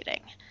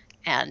fascinating,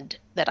 and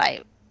that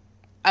I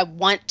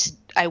want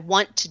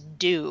to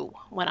do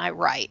when I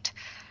write,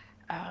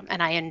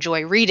 and I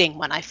enjoy reading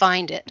when I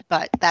find it.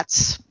 But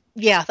that's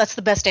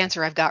the best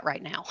answer I've got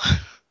right now.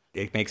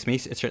 It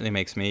certainly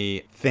makes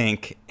me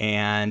think,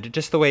 and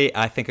just the way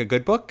I think a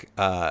good book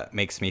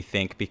makes me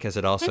think, because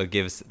it also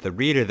gives the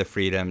reader the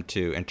freedom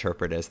to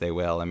interpret as they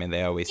will. I mean,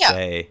 they always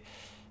say,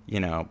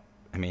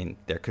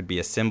 there could be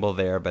a symbol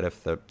there, but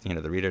if the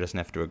reader doesn't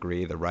have to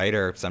agree, the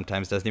writer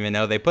sometimes doesn't even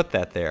know they put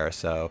that there.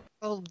 So,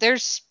 well,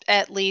 there's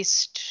at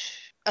least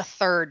a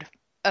third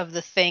of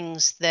the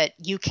things that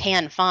you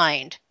can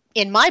find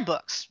in my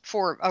books,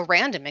 for a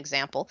random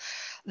example,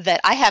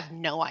 that I have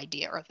no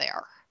idea are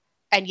there.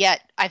 And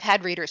yet I've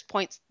had readers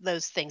point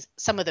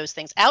some of those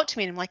things out to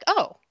me, and I'm like,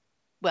 oh,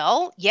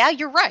 well, yeah,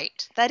 you're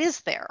right. That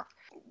is there.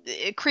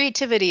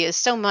 Creativity is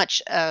so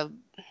much a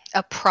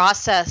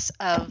process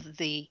of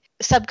the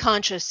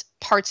subconscious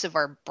parts of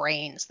our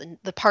brains,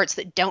 the parts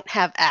that don't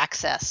have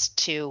access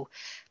to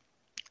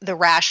the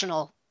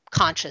rational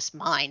conscious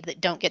mind,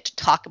 that don't get to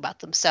talk about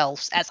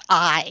themselves as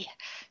I.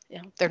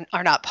 They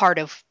are not part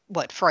of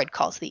what Freud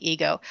calls the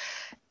ego.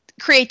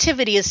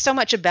 Creativity is so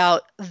much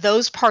about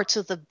those parts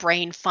of the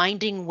brain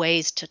finding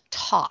ways to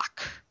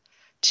talk,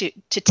 to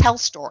tell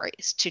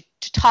stories, to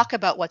talk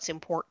about what's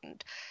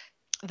important,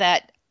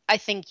 that I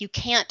think you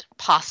can't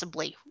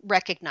possibly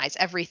recognize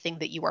everything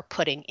that you are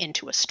putting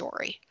into a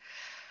story.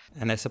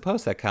 And I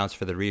suppose that counts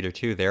for the reader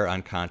too. Their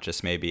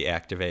unconscious may be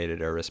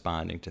activated or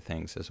responding to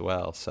things as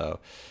well. So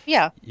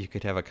yeah, you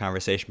could have a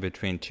conversation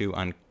between two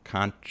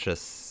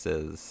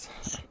unconsciouses.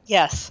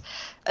 Yes.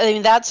 I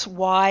mean, that's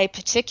why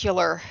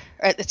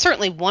it's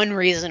certainly one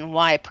reason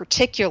why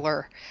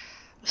particular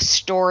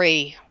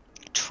story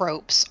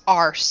tropes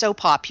are so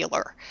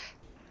popular.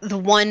 The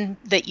one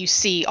that you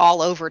see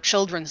all over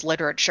children's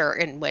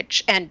literature,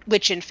 which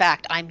in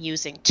fact I'm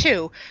using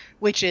too,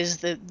 which is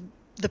the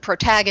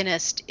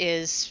protagonist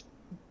is,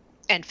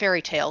 and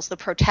fairy tales, the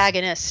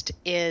protagonist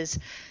is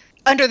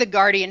under the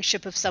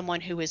guardianship of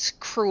someone who is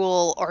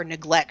cruel or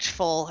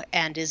neglectful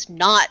and is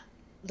not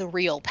the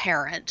real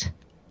parent,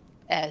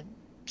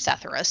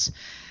 Setherus,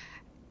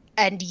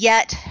 and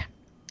yet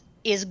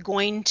is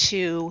going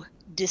to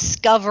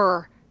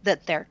discover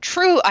that their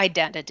true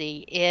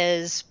identity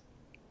is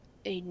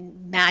a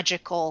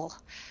magical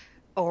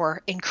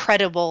or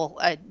incredible,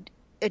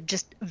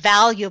 just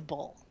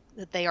valuable,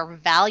 that they are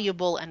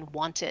valuable and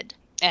wanted.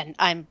 And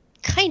I'm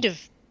kind of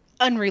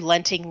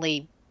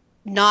unrelentingly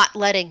not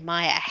letting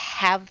Maya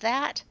have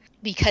that,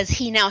 because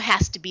he now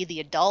has to be the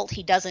adult.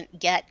 He doesn't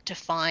get to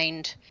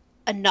find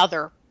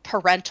another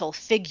parental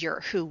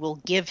figure who will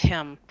give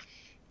him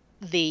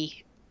the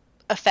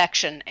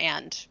affection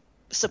and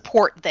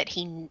support that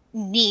he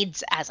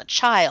needs as a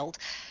child.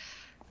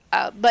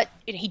 But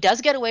he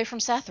does get away from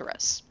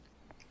Setherus.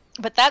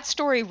 But that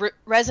story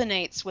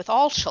resonates with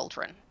all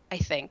children, I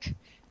think,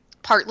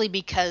 partly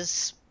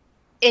because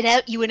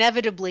you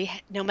inevitably,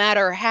 no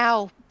matter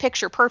how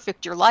picture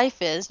perfect your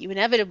life is, you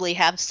inevitably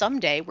have some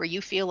day where you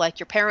feel like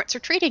your parents are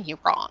treating you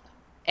wrong.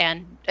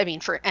 And I mean,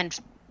 for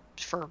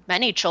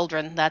many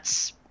children,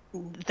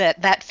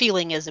 that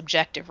feeling is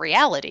objective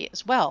reality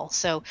as well.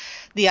 So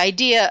the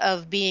idea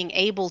of being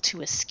able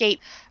to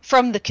escape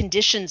from the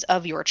conditions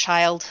of your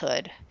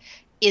childhood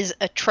is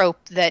a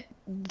trope that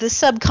the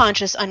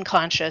subconscious,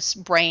 unconscious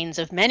brains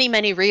of many,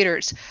 many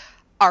readers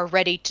are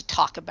ready to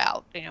talk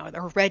about,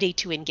 they're ready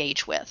to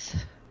engage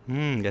with.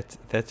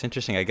 That's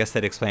interesting. I guess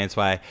that explains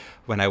why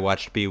when I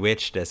watched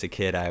Bewitched as a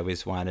kid, I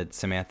always wanted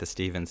Samantha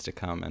Stevens to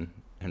come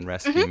and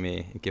rescue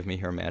me and give me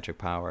her magic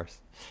powers.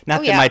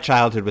 Not that my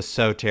childhood was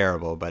so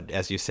terrible, but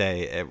as you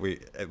say,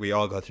 we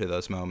all go through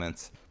those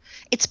moments.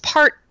 It's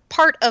part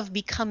of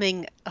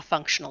becoming a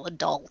functional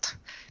adult,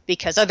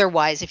 because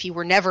otherwise, if you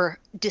were never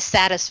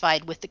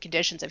dissatisfied with the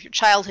conditions of your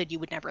childhood, you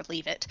would never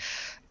leave it.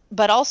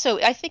 But also,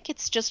 I think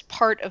it's just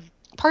part of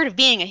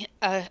being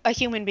a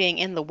human being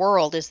in the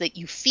world, is that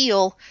you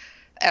feel,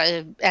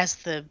 as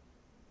the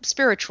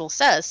spiritual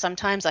says,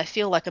 sometimes I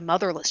feel like a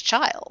motherless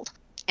child.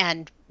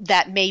 And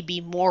that may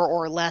be more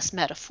or less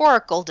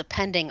metaphorical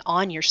depending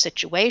on your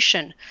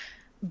situation.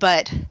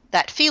 But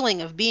that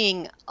feeling of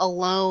being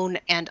alone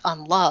and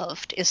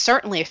unloved is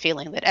certainly a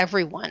feeling that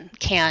everyone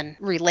can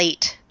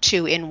relate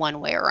to in one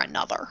way or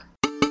another.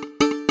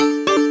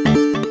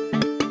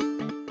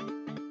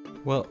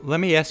 Well, let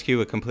me ask you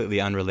a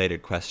completely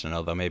unrelated question,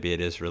 although maybe it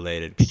is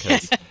related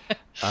because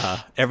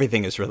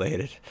everything is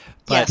related.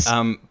 But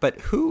Yes. But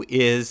who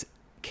is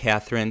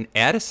Catherine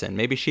Addison?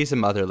 Maybe she's a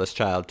motherless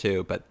child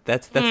too, but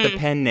that's the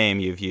pen name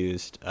you've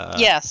used.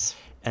 Yes.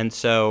 And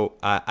so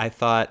I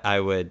thought I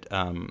would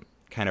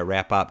kind of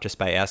wrap up just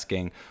by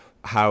asking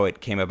how it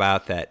came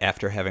about that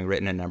after having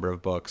written a number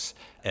of books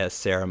as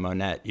Sarah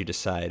Monette, you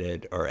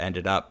decided or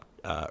ended up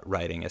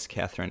writing as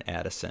Catherine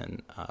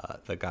Addison,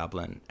 the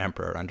Goblin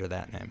Emperor, under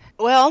that name.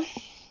 Well,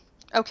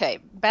 okay.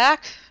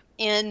 Back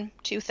in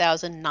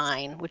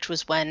 2009, which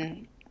was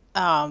when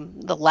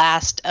the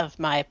last of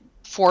my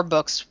 4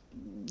 books,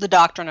 the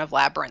Doctrine of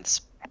Labyrinths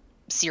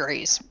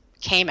series,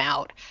 came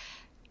out,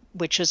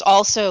 which was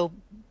also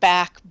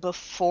back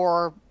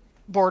before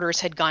Borders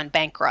had gone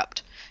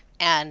bankrupt,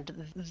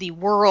 and the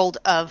world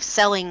of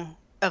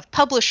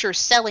publishers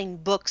selling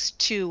books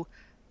to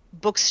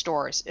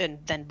bookstores and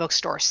then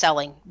bookstores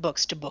selling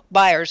books to book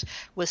buyers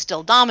was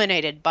still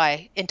dominated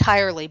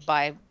entirely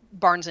by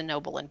Barnes and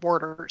Noble and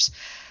Borders.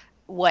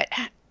 What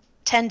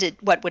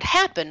would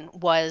happen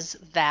was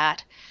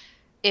that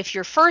if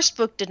your first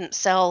book didn't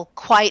sell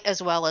quite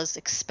as well as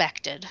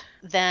expected,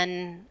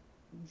 then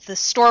the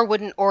store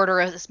wouldn't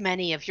order as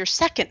many of your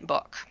second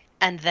book.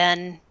 And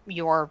then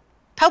your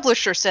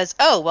publisher says,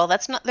 "Oh, well,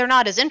 they're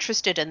not as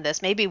interested in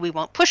this. Maybe we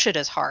won't push it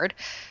as hard."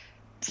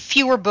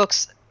 Fewer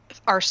books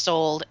are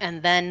sold,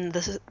 and then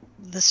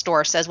the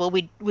store says, "Well,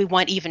 we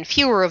want even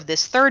fewer of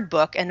this third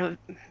book," and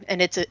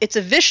it's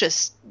a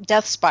vicious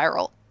death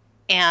spiral.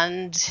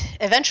 And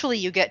eventually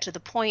you get to the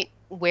point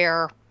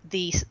where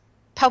the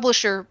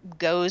publisher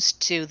goes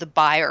to the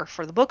buyer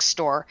for the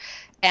bookstore,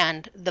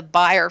 and the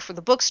buyer for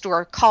the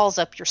bookstore calls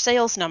up your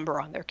sales number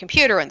on their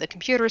computer, and the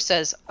computer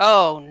says,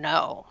 "Oh,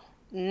 no.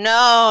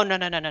 No, no,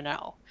 no, no, no,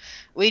 no.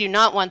 We do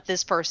not want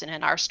this person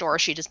in our store.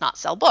 She does not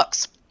sell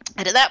books."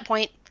 And at that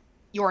point,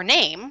 your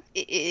name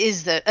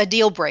is a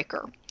deal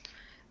breaker,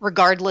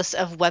 regardless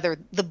of whether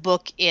the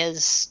book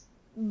is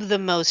the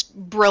most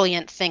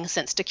brilliant thing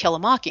since To Kill a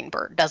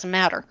Mockingbird. Doesn't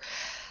matter.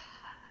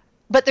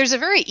 But there's a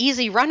very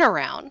easy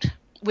runaround,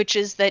 which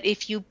is that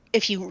if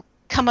you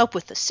come up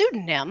with a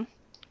pseudonym,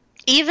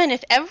 even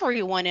if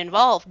everyone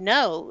involved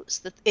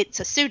knows that it's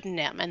a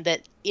pseudonym and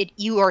that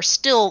you are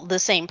still the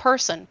same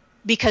person,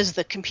 because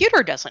the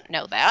computer doesn't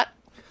know that,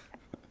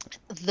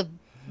 the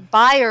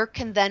buyer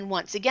can then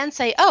once again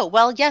say, "Oh,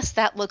 well, yes,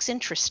 that looks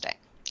interesting."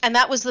 And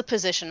that was the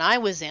position I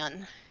was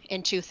in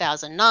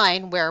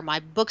 2009, where my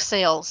book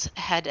sales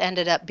had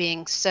ended up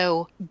being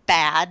so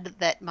bad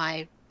that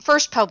my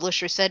first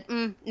publisher said,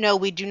 "No,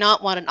 we do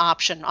not want an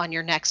option on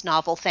your next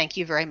novel. Thank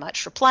you very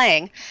much for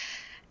playing."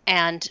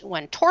 And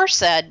when Tor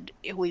said,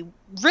 "We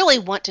really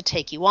want to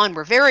take you on,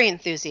 we're very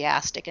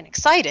enthusiastic and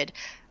excited,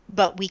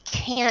 but we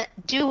can't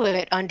do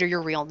it under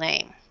your real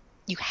name.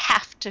 You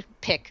have to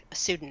pick a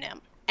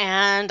pseudonym."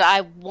 And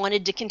I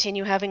wanted to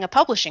continue having a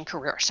publishing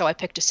career, so I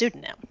picked a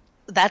pseudonym.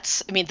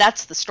 That's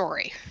the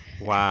story.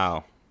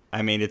 Wow.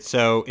 I mean, it's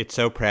so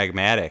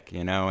pragmatic,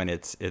 and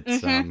it's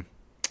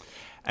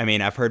I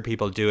mean, I've heard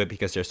people do it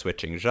because they're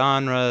switching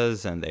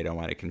genres and they don't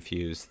want to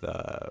confuse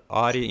the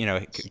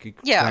audience,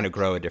 trying to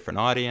grow a different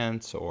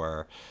audience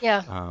or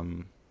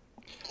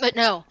But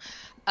no,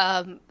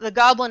 The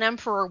Goblin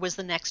Emperor was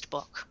the next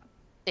book.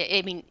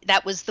 I mean,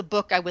 that was the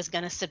book I was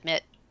going to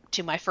submit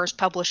to my first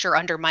publisher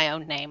under my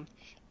own name.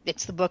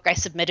 It's the book I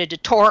submitted to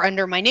Tor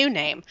under my new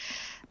name.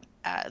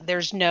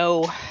 There's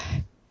no...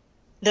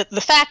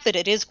 The fact that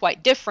it is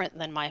quite different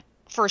than my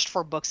first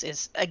 4 books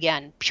is,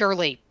 again,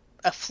 purely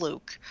a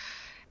fluke.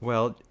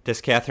 Well, does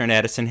Catherine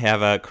Addison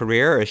have a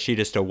career, or is she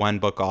just a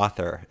one-book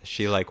author? Is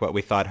she like what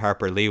we thought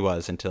Harper Lee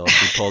was until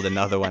she pulled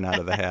another one out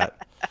of the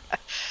hat?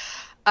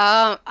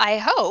 I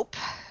hope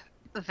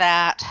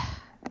that...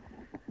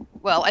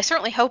 Well, I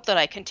certainly hope that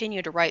I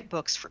continue to write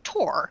books for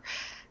Tor,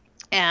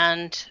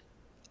 and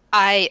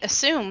I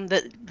assume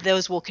that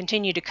those will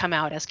continue to come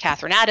out as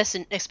Catherine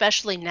Addison,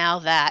 especially now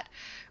that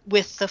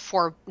with the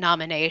 4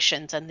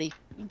 nominations and the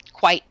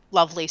quite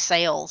lovely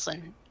sales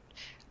and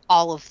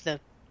all of the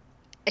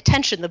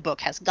attention the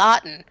book has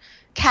gotten,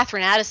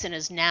 Catherine Addison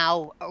is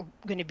now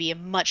going to be a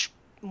much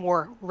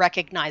more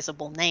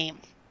recognizable name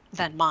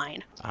than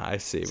mine. I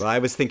see. Well, I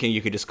was thinking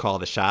you could just call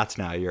the shots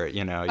now. You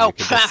could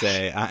just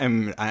say,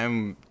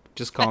 I'm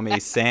just call me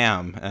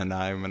Sam, and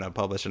I'm going to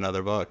publish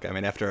another book. I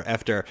mean,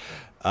 after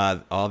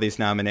all these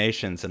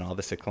nominations and all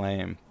this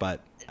acclaim,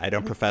 but I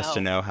don't profess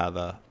to know how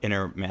the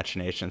inner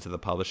machinations of the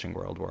publishing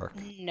world work.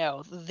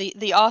 No,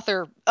 the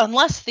author,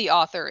 unless the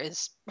author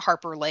is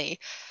Harper Lee,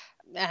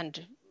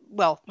 and,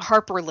 well,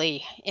 Harper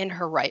Lee in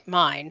her right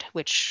mind,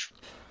 which...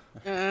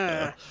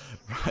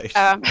 Right.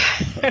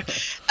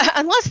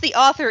 Unless the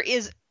author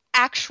is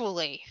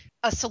actually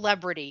a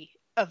celebrity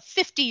of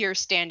 50 years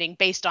standing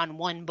based on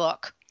one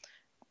book,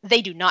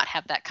 they do not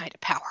have that kind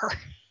of power.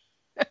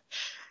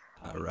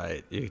 All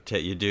right, you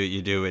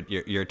do what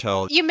you're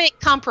told. You make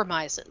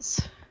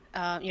compromises.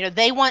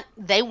 They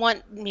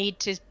want me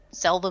to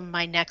sell them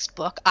my next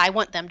book. I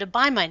want them to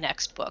buy my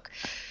next book.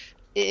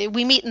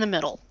 We meet in the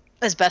middle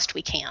as best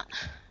we can.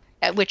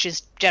 which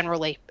is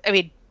generally, I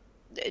mean,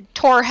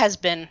 Tor has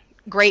been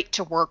great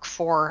to work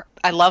for.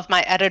 I love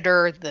my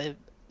editor. The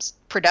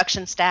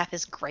production staff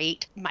is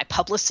great. My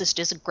publicist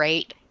is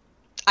great.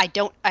 I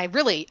don't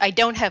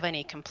have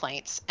any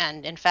complaints.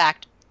 And in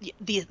fact,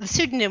 the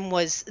pseudonym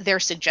was their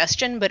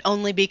suggestion, but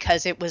only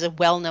because it was a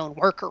well-known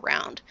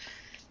workaround,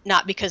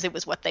 not because it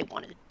was what they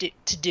wanted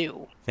to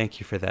do. Thank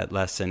you for that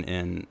lesson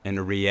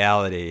in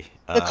reality.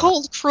 The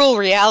cold, cruel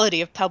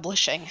reality of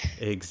publishing.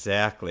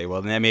 Exactly.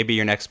 Well, then maybe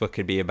your next book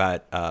could be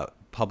about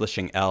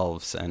publishing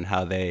elves and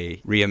how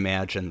they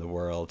reimagine the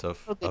world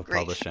of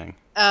publishing.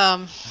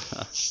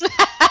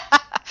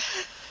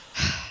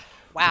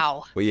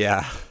 Wow. Well,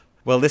 yeah.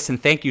 Well, listen,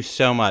 thank you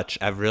so much.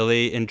 I've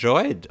really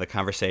enjoyed the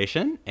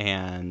conversation.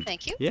 And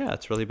thank you. Yeah,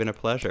 it's really been a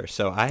pleasure.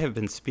 So I have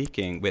been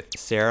speaking with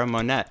Sarah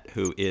Monette,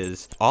 who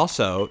is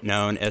also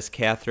known as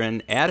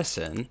Catherine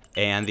Addison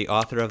and the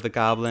author of The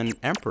Goblin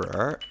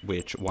Emperor,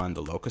 which won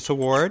the Locus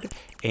Award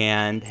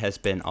and has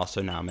been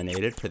also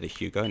nominated for the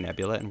Hugo,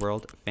 Nebula, and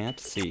World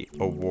Fantasy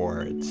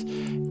Awards.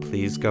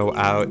 Please go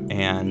out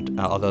and,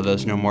 although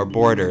there's no more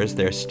borders,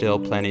 there's still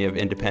plenty of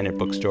independent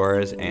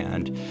bookstores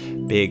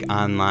and big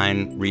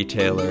online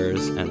retailers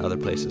and other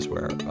places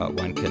where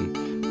one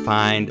can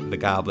find The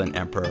Goblin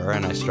Emperor,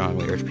 and I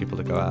strongly urge people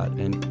to go out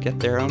and get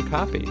their own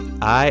copy.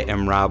 I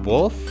am Rob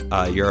Wolf,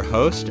 your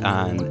host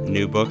on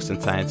New Books in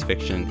Science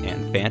Fiction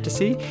and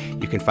Fantasy.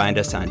 You can find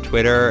us on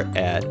Twitter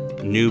at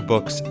New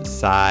Books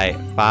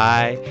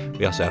Sci-Fi.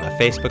 We also have a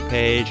Facebook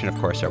page, and of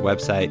course our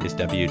website is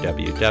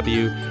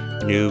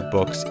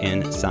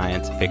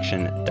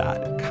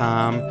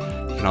www.newbooksinsciencefiction.com.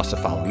 You can also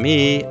follow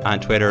me on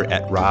Twitter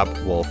at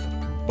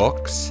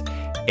RobWolfBooks.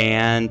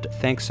 And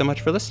thanks so much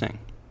for listening.